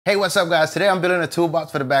Hey, what's up guys? Today I'm building a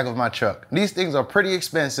toolbox for the back of my truck. These things are pretty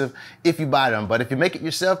expensive if you buy them, but if you make it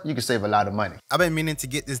yourself, you can save a lot of money. I've been meaning to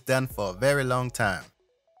get this done for a very long time.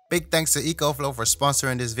 Big thanks to EcoFlow for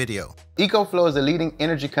sponsoring this video. EcoFlow is a leading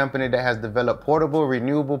energy company that has developed portable,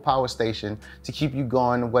 renewable power station to keep you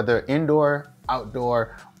going whether indoor,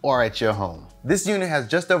 outdoor, or at your home. This unit has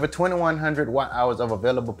just over 2,100 watt hours of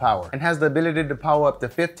available power and has the ability to power up to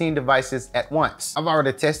 15 devices at once. I've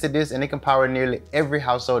already tested this and it can power nearly every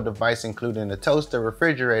household device, including a toaster,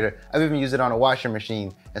 refrigerator. I've even used it on a washing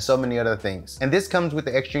machine and so many other things. And this comes with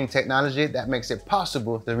the extreme technology that makes it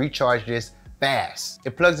possible to recharge this fast.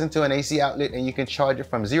 It plugs into an AC outlet and you can charge it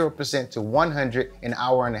from 0% to 100 in an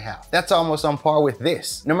hour and a half. That's almost on par with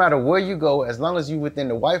this. No matter where you go, as long as you're within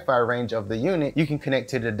the Wi-Fi range of the unit, you can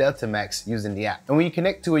connect to the Delta Max using the app. And when you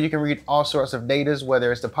connect to it, you can read all sorts of data,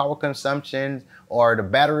 whether it's the power consumption or the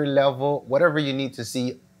battery level, whatever you need to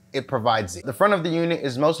see, it provides it. The front of the unit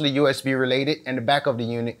is mostly USB related and the back of the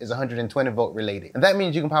unit is 120 volt related. And that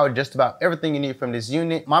means you can power just about everything you need from this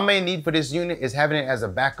unit. My main need for this unit is having it as a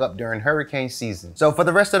backup during hurricane season. So for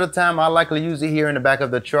the rest of the time, I'll likely use it here in the back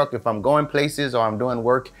of the truck if I'm going places or I'm doing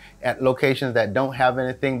work at locations that don't have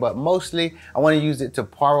anything, but mostly I want to use it to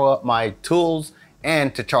power up my tools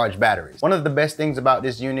and to charge batteries. One of the best things about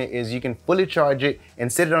this unit is you can fully charge it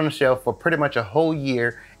and sit it on the shelf for pretty much a whole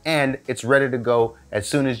year, and it's ready to go as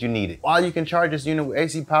soon as you need it. While you can charge this unit with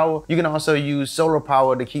AC power, you can also use solar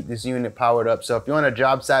power to keep this unit powered up. So if you're on a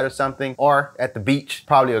job site or something, or at the beach,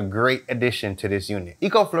 probably a great addition to this unit.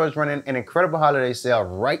 EcoFlow is running an incredible holiday sale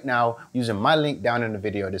right now using my link down in the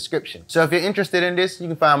video description. So if you're interested in this, you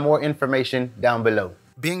can find more information down below.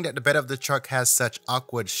 Being that the bed of the truck has such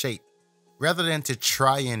awkward shape, rather than to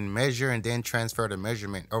try and measure and then transfer the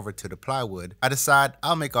measurement over to the plywood, I decide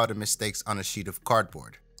I'll make all the mistakes on a sheet of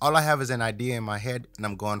cardboard. All I have is an idea in my head and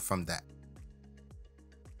I'm going from that.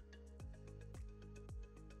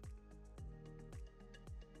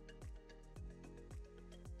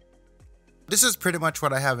 This is pretty much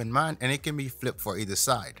what I have in mind, and it can be flipped for either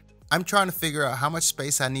side. I'm trying to figure out how much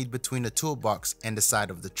space I need between the toolbox and the side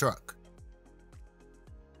of the truck.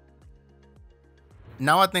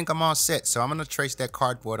 Now I think I'm all set, so I'm going to trace that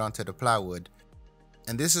cardboard onto the plywood.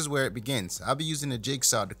 And this is where it begins. I'll be using a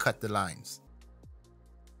jigsaw to cut the lines.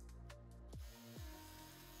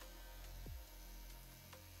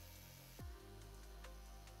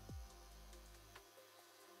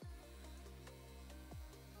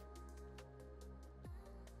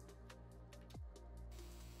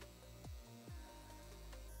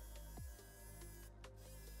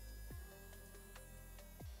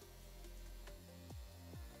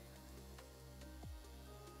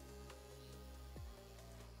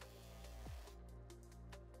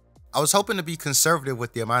 I was hoping to be conservative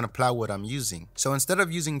with the amount of plywood I'm using, so instead of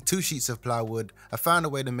using 2 sheets of plywood, I found a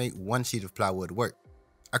way to make 1 sheet of plywood work.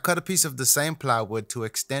 I cut a piece of the same plywood to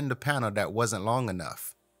extend the panel that wasn't long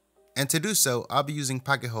enough. And to do so, I'll be using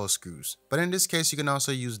pocket hole screws, but in this case you can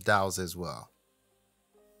also use dowels as well.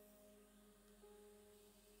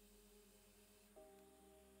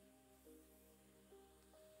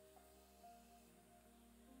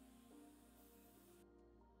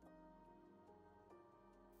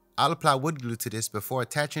 I'll apply wood glue to this before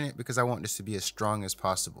attaching it because I want this to be as strong as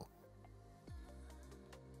possible.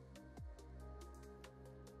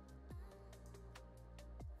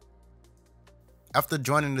 After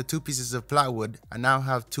joining the 2 pieces of plywood, I now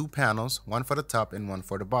have 2 panels, one for the top and one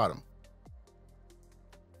for the bottom.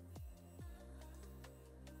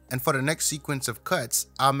 And for the next sequence of cuts,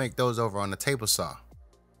 I'll make those over on the table saw.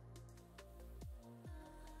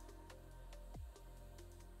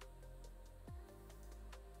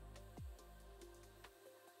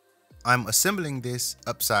 I'm assembling this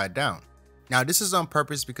upside down. Now this is on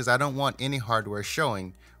purpose because I don't want any hardware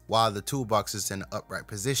showing while the toolbox is in an upright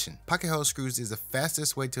position. Pocket hole screws is the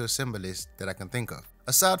fastest way to assemble this that I can think of.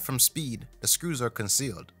 Aside from speed, the screws are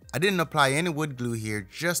concealed. I didn't apply any wood glue here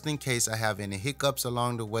just in case I have any hiccups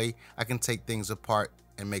along the way. I can take things apart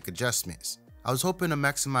and make adjustments. I was hoping to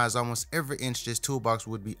maximize almost every inch this toolbox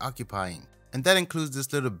would be occupying. And that includes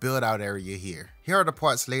this little build out area here. Here are the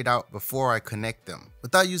parts laid out before I connect them.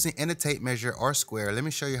 Without using any tape measure or square, let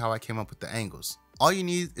me show you how I came up with the angles. All you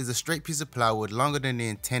need is a straight piece of plywood longer than the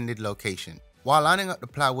intended location. While lining up the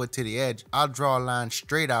plywood to the edge, I'll draw a line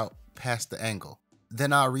straight out past the angle.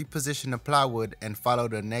 Then I'll reposition the plywood and follow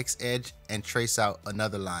the next edge and trace out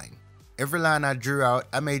another line. Every line I drew out,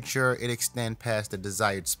 I made sure it extended past the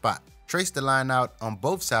desired spot. Trace the line out on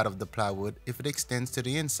both sides of the plywood if it extends to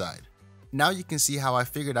the inside. Now you can see how I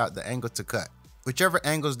figured out the angle to cut. Whichever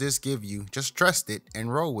angles this give you, just trust it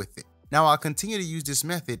and roll with it. Now I'll continue to use this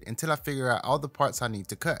method until I figure out all the parts I need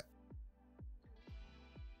to cut.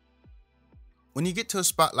 When you get to a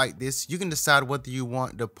spot like this, you can decide whether you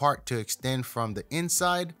want the part to extend from the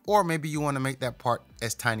inside, or maybe you want to make that part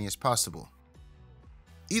as tiny as possible.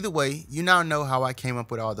 Either way, you now know how I came up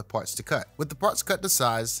with all the parts to cut. With the parts cut to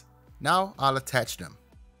size, now I'll attach them.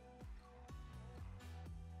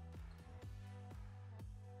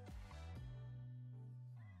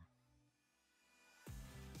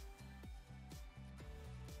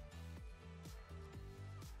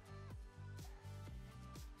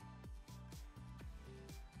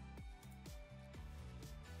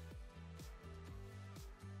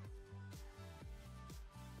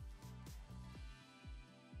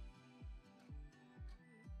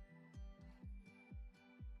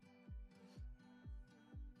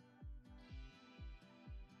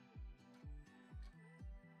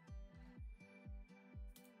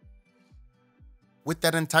 With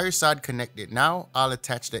that entire side connected, now I'll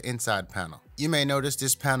attach the inside panel. You may notice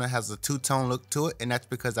this panel has a two-tone look to it, and that's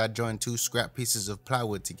because I joined two scrap pieces of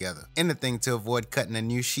plywood together. Anything to avoid cutting a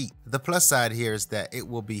new sheet. The plus side here is that it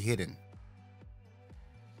will be hidden.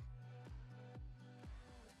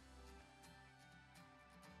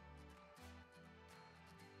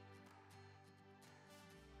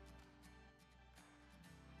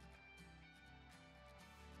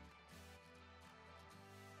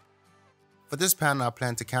 For this panel, I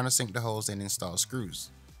plan to countersink the holes and install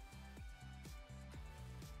screws.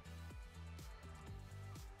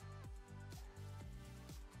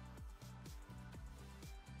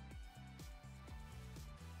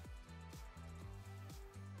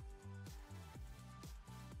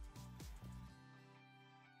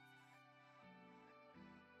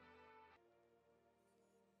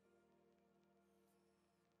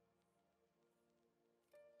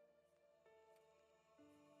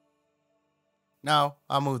 Now,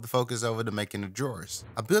 I'll move the focus over to making the drawers.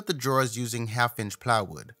 I built the drawers using 1/2-inch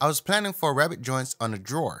plywood. I was planning for rabbet joints on the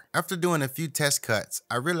drawer. After doing a few test cuts,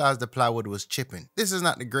 I realized the plywood was chipping. This is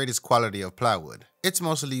not the greatest quality of plywood. It's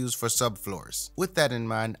mostly used for subfloors. With that in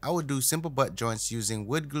mind, I would do simple butt joints using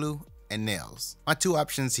wood glue and nails. My two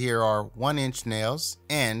options here are 1-inch nails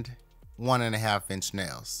and 1.5-inch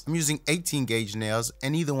nails. I'm using 18 gauge nails,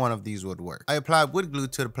 and either one of these would work. I applied wood glue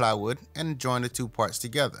to the plywood and joined the two parts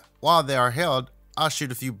together. While they are held, I'll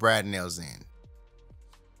shoot a few brad nails in.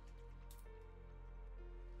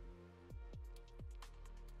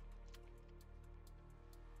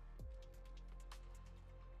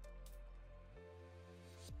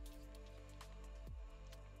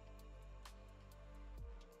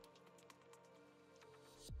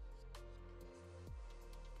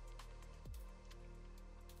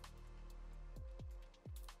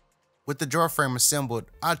 With the drawer frame assembled,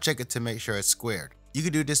 I'll check it to make sure it's squared. You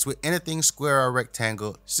can do this with anything square or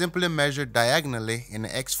rectangle. Simply measure diagonally in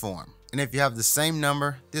the X form. And if you have the same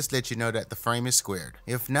number, this lets you know that the frame is squared.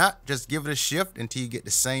 If not, just give it a shift until you get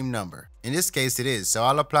the same number. In this case it is, so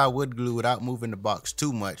I'll apply wood glue without moving the box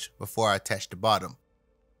too much before I attach the bottom.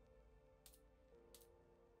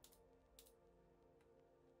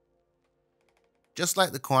 Just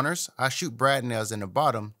like the corners, I shoot brad nails in the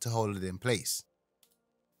bottom to hold it in place.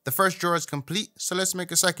 The first drawer is complete, so let's make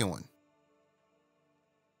a second one.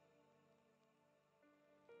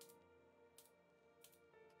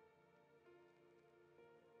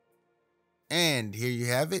 And here you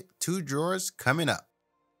have it, 2 drawers coming up.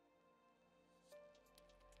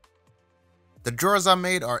 The drawers I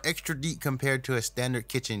made are extra deep compared to a standard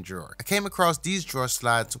kitchen drawer. I came across these drawer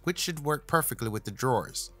slides which should work perfectly with the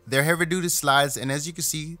drawers. They're heavy duty slides, and as you can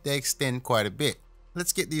see, they extend quite a bit.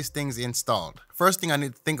 Let's get these things installed. First thing I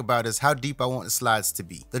need to think about is how deep I want the slides to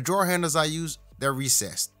be. The drawer handles I use, they're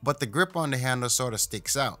recessed, but the grip on the handle sort of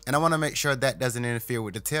sticks out, and I want to make sure that doesn't interfere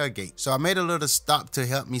with the tailgate. So I made a little stop to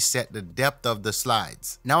help me set the depth of the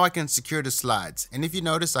slides. Now I can secure the slides, and if you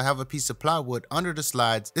notice, I have a piece of plywood under the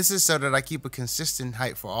slides. This is so that I keep a consistent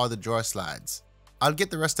height for all the drawer slides. I'll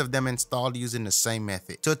get the rest of them installed using the same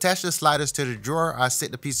method. To attach the sliders to the drawer, I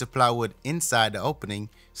set the piece of plywood inside the opening,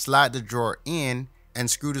 slide the drawer in, and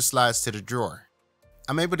screw the slides to the drawer.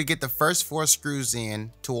 I'm able to get the first 4 screws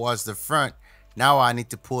in towards the front. Now I need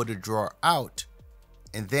to pull the drawer out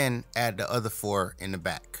and then add the other 4 in the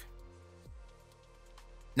back.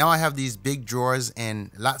 Now I have these big drawers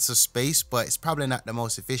and lots of space, but it's probably not the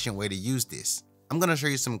most efficient way to use this. I'm going to show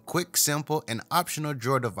you some quick, simple, and optional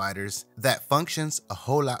drawer dividers that functions a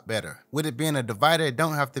whole lot better. With it being a divider, it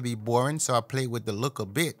don't have to be boring, so I played with the look a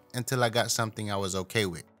bit until I got something I was okay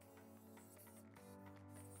with.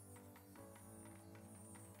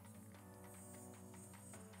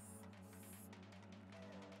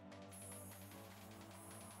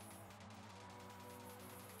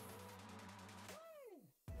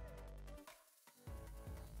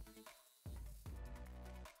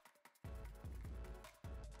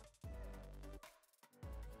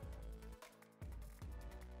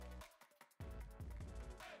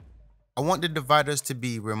 I want the dividers to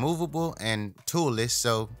be removable and toolless,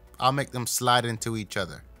 so I'll make them slide into each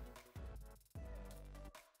other.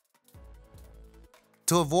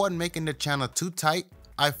 To avoid making the channel too tight,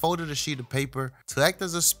 I folded a sheet of paper to act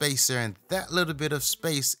as a spacer, and that little bit of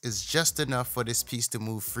space is just enough for this piece to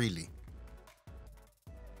move freely.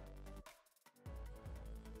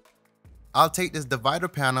 I'll take this divider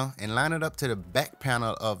panel and line it up to the back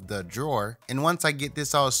panel of the drawer, and once I get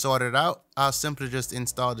this all sorted out, I'll simply just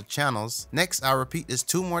install the channels. Next, I'll repeat this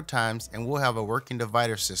 2 more times and we'll have a working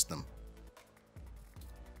divider system.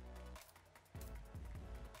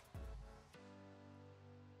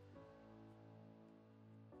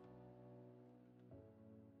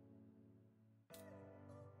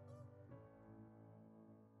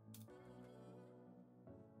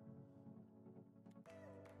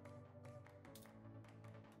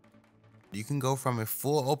 You can go from a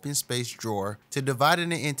full open space drawer to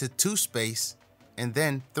dividing it into 2 space and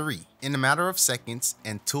then 3 in a matter of seconds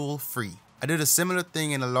and tool free. I did a similar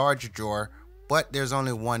thing in a large drawer, but there's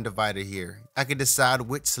only 1 divider here. I can decide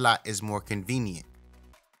which slot is more convenient.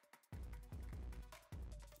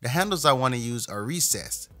 The handles I want to use are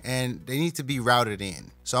recessed and they need to be routed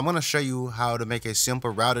in. So I'm going to show you how to make a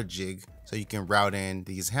simple router jig so you can route in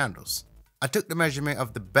these handles. I took the measurement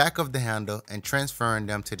of the back of the handle and transferring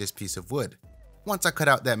them to this piece of wood. Once I cut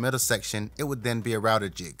out that middle section, it would then be a router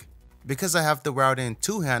jig. Because I have to route in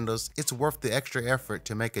 2 handles, it's worth the extra effort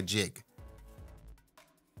to make a jig.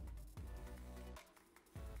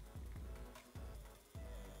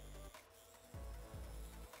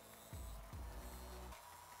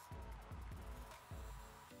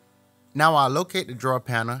 Now I'll locate the drawer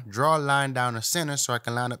panel, draw a line down the center so I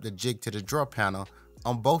can line up the jig to the drawer panel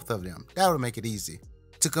on both of them. That will make it easy.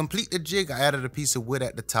 To complete the jig, I added a piece of wood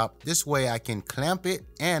at the top. This way I can clamp it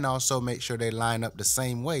and also make sure they line up the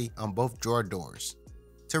same way on both drawer doors.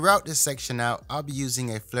 To route this section out, I'll be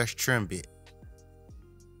using a flush trim bit.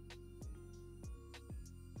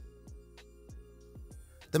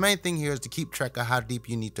 The main thing here is to keep track of how deep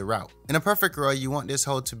you need to route. In a perfect row, you want this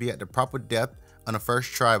hole to be at the proper depth on the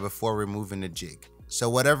first try before removing the jig. So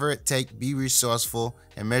whatever it takes, be resourceful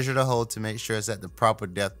and measure the hole to make sure it's at the proper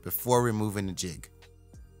depth before removing the jig.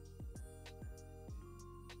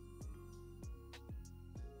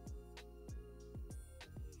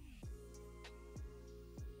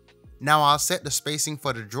 Now I'll set the spacing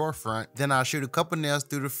for the drawer front, then I'll shoot a couple nails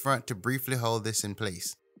through the front to briefly hold this in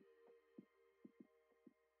place.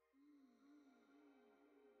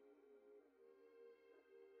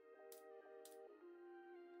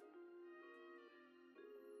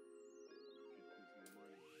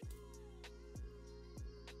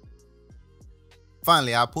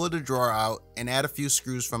 Finally, I'll pull the drawer out and add a few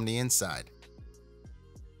screws from the inside.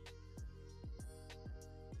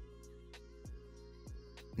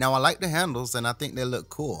 Now I like the handles and I think they look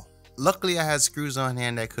cool. Luckily I had screws on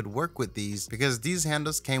hand that could work with these because these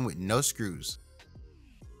handles came with no screws.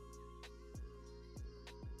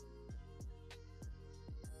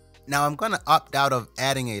 Now I'm going to opt out of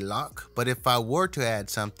adding a lock, but if I were to add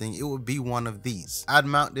something, it would be one of these. I'd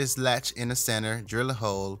mount this latch in the center, drill a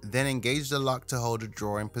hole, then engage the lock to hold the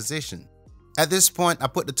drawer in position. At this point, I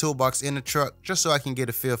put the toolbox in the truck just so I can get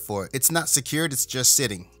a feel for it. It's not secured, it's just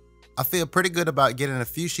sitting. I feel pretty good about getting a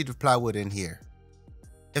few sheets of plywood in here.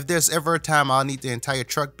 If there's ever a time I'll need the entire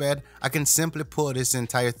truck bed, I can simply pull this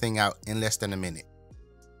entire thing out in less than a minute.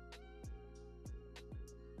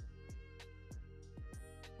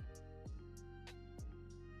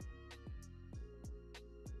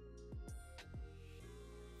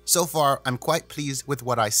 So far, I'm quite pleased with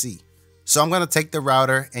what I see. So I'm going to take the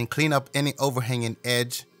router and clean up any overhanging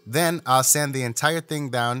edge. Then I'll sand the entire thing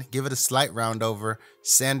down, give it a slight round over,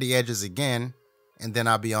 sand the edges again, and then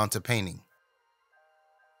I'll be on to painting.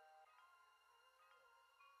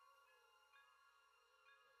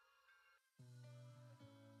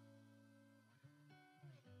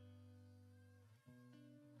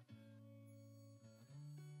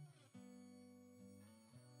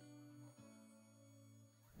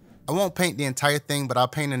 I won't paint the entire thing, but I'll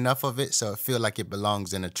paint enough of it so it feels like it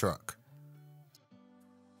belongs in a truck.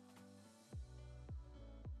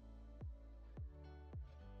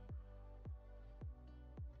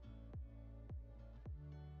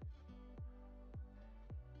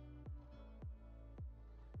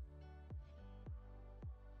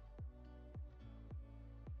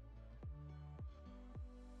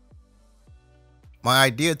 My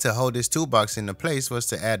idea to hold this toolbox into place was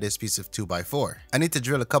to add this piece of 2x4. I need to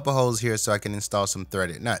drill a couple holes here so I can install some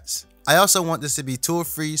threaded nuts. I also want this to be tool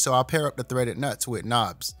free, so I'll pair up the threaded nuts with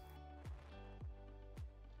knobs.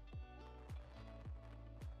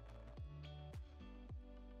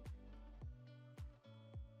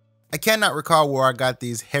 I cannot recall where I got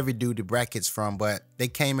these heavy duty brackets from, but they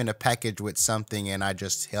came in a package with something and I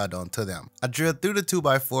just held on to them. I drilled through the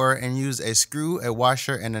 2x4 and used a screw, a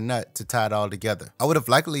washer, and a nut to tie it all together. I would have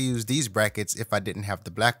likely used these brackets if I didn't have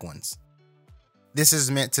the black ones. This is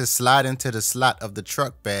meant to slide into the slot of the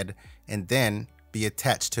truck bed and then be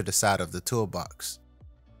attached to the side of the toolbox.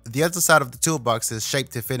 The other side of the toolbox is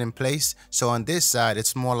shaped to fit in place, so on this side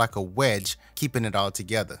it's more like a wedge, keeping it all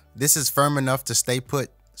together. This is firm enough to stay put,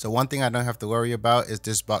 so one thing I don't have to worry about is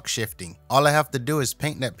this box shifting. All I have to do is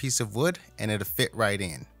paint that piece of wood and it'll fit right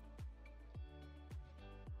in.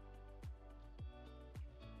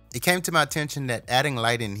 It came to my attention that adding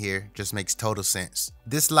light in here just makes total sense.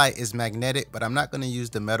 This light is magnetic, but I'm not going to use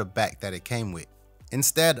the metal back that it came with.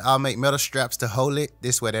 Instead, I'll make metal straps to hold it,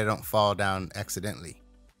 this way they don't fall down accidentally.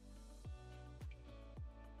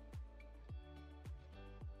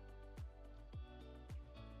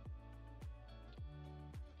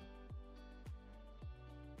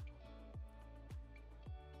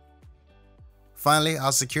 Finally,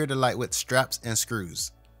 I'll secure the light with straps and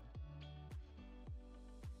screws.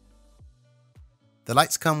 The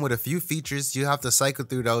lights come with a few features. You have to cycle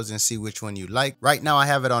through those and see which one you like. Right now I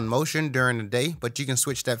have it on motion during the day, but you can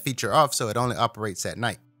switch that feature off so it only operates at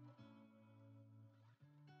night.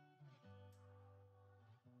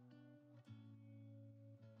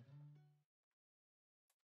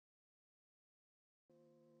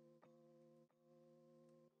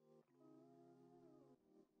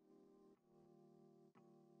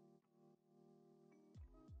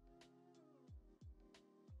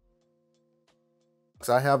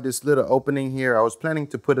 So I have this little opening here. I was planning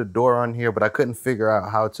to put a door on here, but I couldn't figure out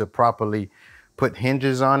how to properly put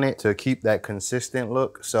hinges on it to keep that consistent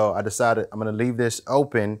look. So I decided I'm gonna leave this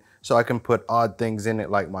open so I can put odd things in it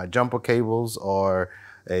like my jumper cables or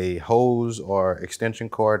a hose or extension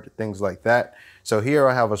cord, things like that. So here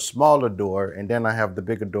I have a smaller door and then I have the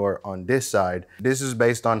bigger door on this side. This is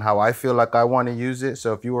based on how I feel like I want to use it.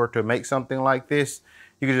 So if you were to make something like this,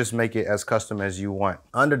 you can just make it as custom as you want.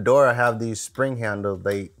 On the door, I have these spring handles.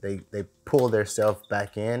 They pull themselves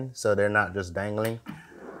back in, so they're not just dangling.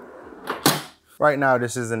 Right now,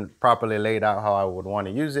 this isn't properly laid out how I would want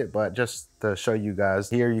to use it, but just to show you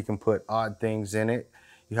guys, here you can put odd things in it.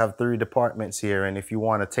 You have 3 departments here, and if you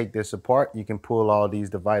want to take this apart, you can pull all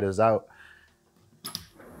these dividers out.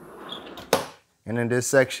 And in this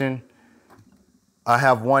section, I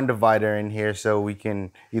have 1 divider in here, so we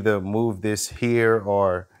can either move this here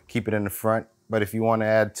or keep it in the front. But if you want to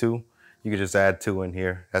add 2, you can just add 2 in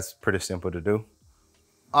here. That's pretty simple to do.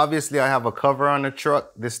 Obviously, I have a cover on the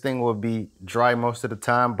truck. This thing will be dry most of the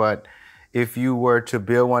time, but if you were to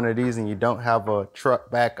build one of these and you don't have a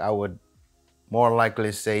truck back, I would more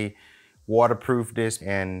likely say waterproof this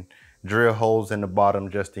and drill holes in the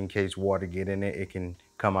bottom just in case water get in it, it can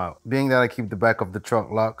come out. Being that I keep the back of the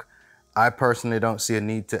truck locked, I personally don't see a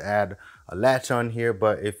need to add a latch on here,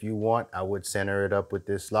 but if you want, I would center it up with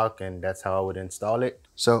this lock and that's how I would install it.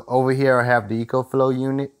 So over here I have the EcoFlow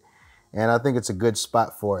unit and I think it's a good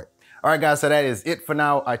spot for it. All right guys, so that is it for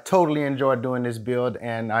now. I totally enjoyed doing this build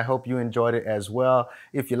and I hope you enjoyed it as well.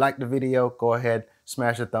 If you liked the video, go ahead,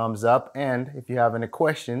 smash a thumbs up, and if you have any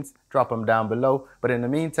questions, drop them down below. But in the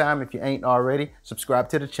meantime, if you ain't already, subscribe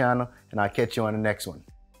to the channel and I'll catch you on the next one.